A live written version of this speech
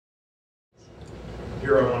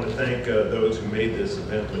Here I want to thank those who made this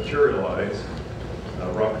event materialize.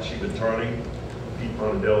 Robert Shibatani, Pete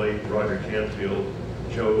Mondelli, Roger Canfield,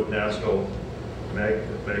 Joe Naskell, Meg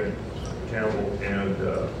Campbell, and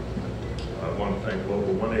I want to thank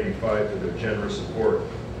Local 185 for their generous support.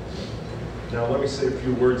 Now let me say a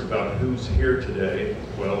few words about who's here today,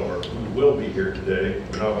 well, or who will be here today.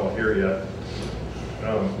 We're not all here yet.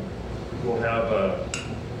 We'll have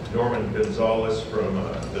Norman Gonzalez from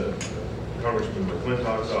the Congressman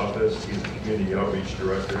McClintock's office. He's the Community Outreach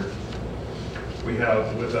Director. We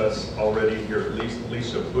have with us already here at least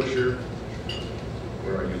Lisa Busher.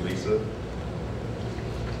 Where are you, Lisa?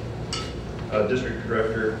 District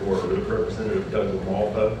Director for Representative Doug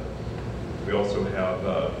Lamalfa. We also have,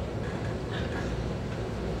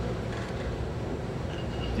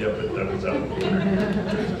 yeah, but that was out of order.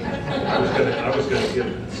 I was going to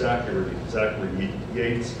give Zachary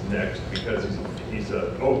Yates next because he's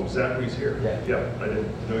oh, Zachary's here. Yeah, I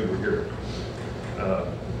didn't know you were here.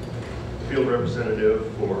 Field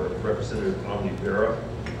representative for Representative Omni Vera,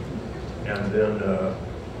 and then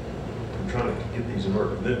I'm trying to get these in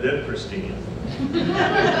order. Then Christine,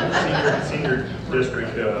 senior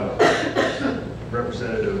district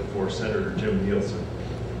representative for Senator Jim Nielsen.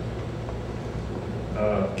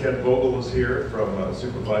 Ken Vogel is here from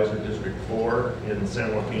Supervisor District 4 in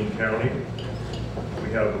San Joaquin County.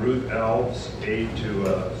 We have Ruth Alves, aide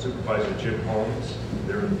to Supervisor Jim Holmes.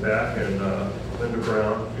 They're in the back, and Linda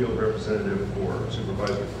Brown, field representative for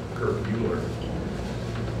Supervisor Kirk Bueller.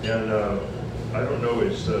 And I don't know,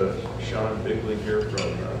 is Sean Bigley here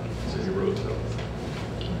from City Roseville?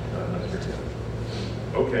 Not here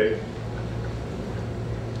yet. Okay.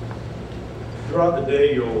 Throughout the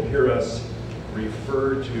day, you'll hear us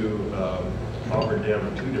refer to Auburn Dam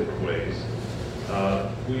in two different ways.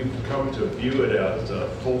 We've come to view it as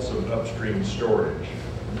fulsome upstream storage.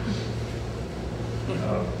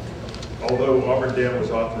 Although Auburn Dam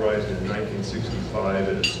was authorized in 1965,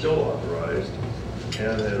 it is still authorized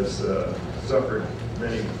and has suffered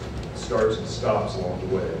many starts and stops along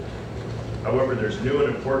the way. However, there's new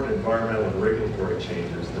and important environmental and regulatory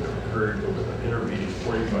changes that have occurred over the intervening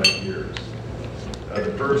 45 years.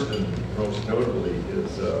 The first and most notably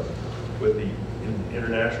is with the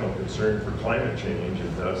international concern for climate change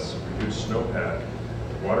and thus reduced snowpack.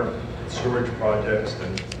 Water storage projects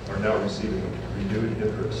are now receiving renewed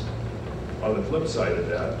interest. On the flip side of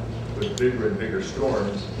that, with bigger and bigger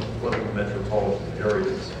storms, flooding the metropolitan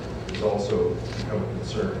areas is also become a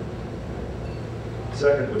concern.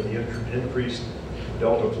 Second, with the increased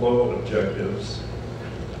delta flow objectives,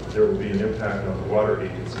 there will be an impact on the water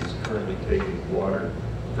agencies currently taking water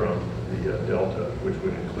from the delta, which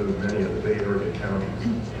would include many of the Bay Area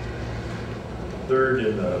counties. Third,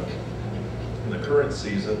 in the current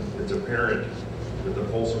season, it's apparent that the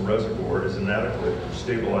Folsom Reservoir is inadequate for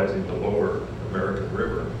stabilizing the lower American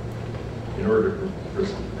River in order to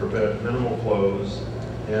prevent minimal flows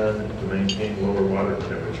and to maintain lower water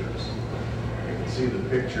temperatures. You can see the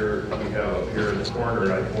picture we have up here in the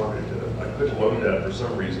corner. I couldn't load that for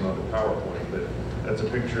some reason on the PowerPoint, but that's a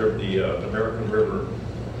picture of the American River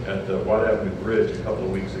at the Watt Avenue Bridge a couple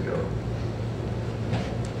of weeks ago.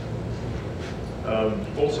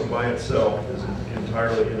 Folsom by itself is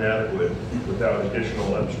entirely inadequate without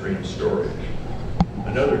additional upstream storage.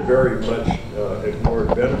 Another very much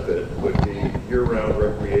ignored benefit would be year-round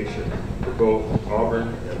recreation for both Auburn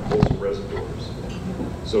and Folsom reservoirs.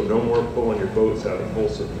 So no more pulling your boats out of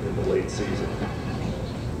Folsom in the late season.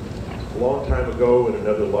 A long time ago in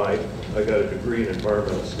another life, I got a degree in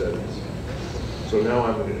environmental studies. So now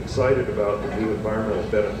I'm excited about the new environmental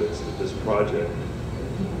benefits that this project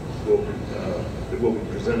will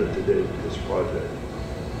be presented today with this project.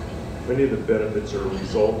 Many of the benefits are a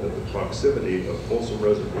result of the proximity of Folsom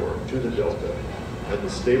Reservoir to the Delta and the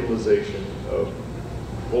stabilization of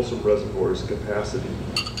Folsom Reservoir's capacity.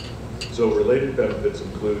 So related benefits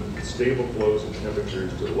include stable flows and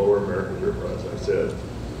temperatures to the lower American River, as I said,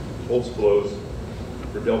 pulse flows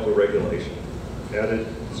for delta regulation, added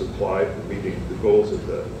supply for meeting the goals of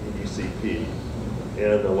the EDCP,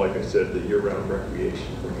 and like I said, the year-round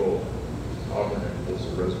recreation for both Auburn and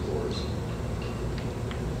Folsom reservoirs.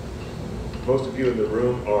 Most of you in the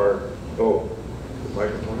room are, oh, the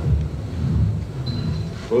microphone.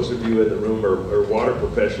 Most of you in the room are water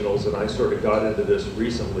professionals, and I sort of got into this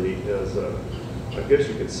recently as I guess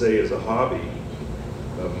you could say as a hobby.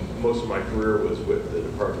 Most of my career was with the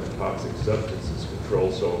Department of Toxic Substances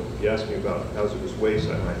Control, so if you ask me about hazardous waste,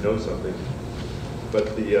 I might know something.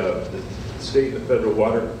 But the state and federal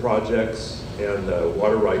water projects and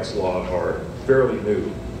water rights law are fairly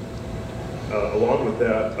new. Along with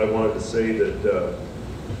that, I wanted to say that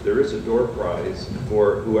there is a door prize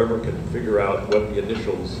for whoever can figure out what the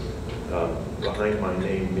initials behind my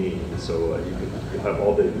name mean. So you'll have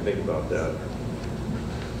all day to think about that.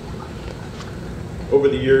 Over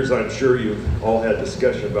the years, I'm sure you've all had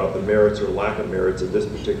discussion about the merits or lack of merits of this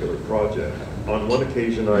particular project. On one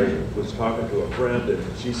occasion, I was talking to a friend,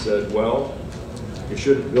 and she said, well, you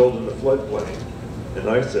shouldn't build in the floodplain. And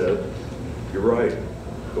I said, you're right,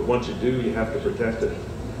 but once you do, you have to protect it.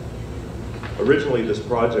 Originally, this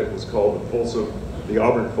project was called the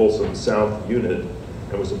Auburn Folsom South Unit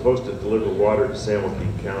and was supposed to deliver water to San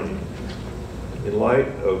Joaquin County. In light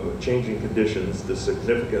of changing conditions, the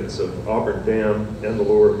significance of Auburn Dam and the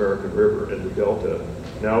Lower American River and the Delta,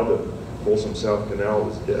 now the Folsom South Canal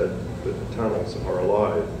is dead, but the tunnels are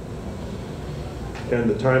alive. And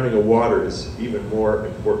the timing of water is even more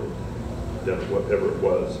important than whatever it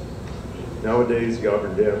was. Nowadays, the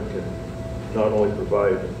Auburn Dam can not only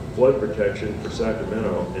provide flood protection for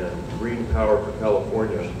Sacramento and green power for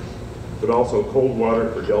California, but also cold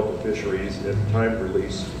water for Delta fisheries and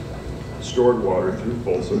time-release stored water through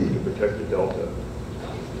Folsom to protect the Delta.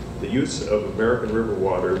 The use of American River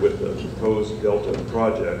water with the proposed Delta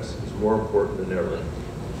projects is more important than ever.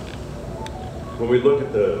 When we look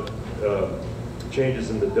at the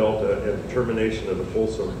changes in the Delta and the termination of the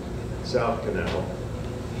Folsom South Canal,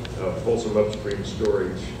 Folsom upstream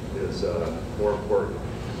storage is more important.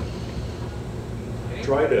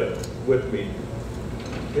 Try to, with me,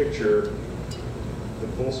 picture the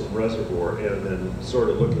Folsom Reservoir and then sort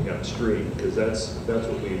of looking upstream, because that's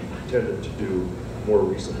what we tended to do more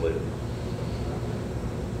recently.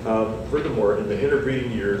 Furthermore, in the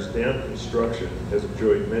intervening years, dam construction has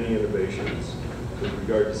enjoyed many innovations with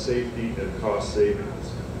regard to safety and cost savings.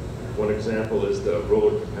 One example is the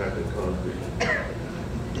roller compacted concrete.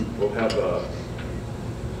 We'll have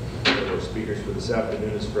one of our speakers for this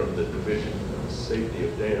afternoon is from the Division of Safety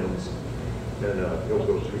of Dams, and he'll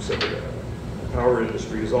go through some of that. The power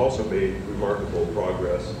industry has also made remarkable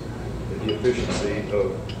progress in the efficiency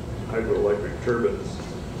of hydroelectric turbines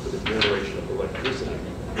for the generation of electricity.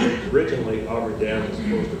 Originally, Auburn Dam was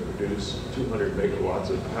supposed to produce 200 megawatts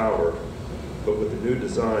of power, but with the new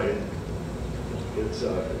design, it's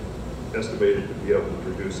estimated to be able to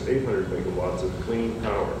produce 800 megawatts of clean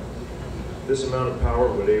power. This amount of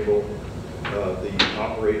power would enable the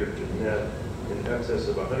operator to net in excess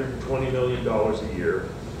of $120 million a year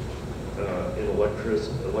in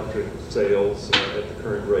electric sales at the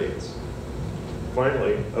current rates.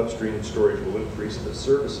 Finally, upstream storage will increase the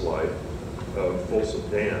service life of Folsom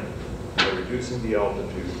Dam by reducing the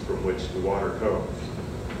altitude from which the water comes.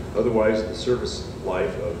 Otherwise, the service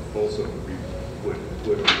life of Folsom would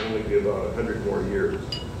only be about 100 more years.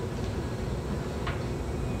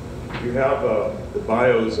 You have the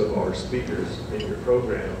bios of our speakers in your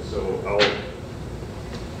program, so I'll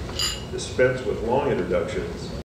dispense with long introductions.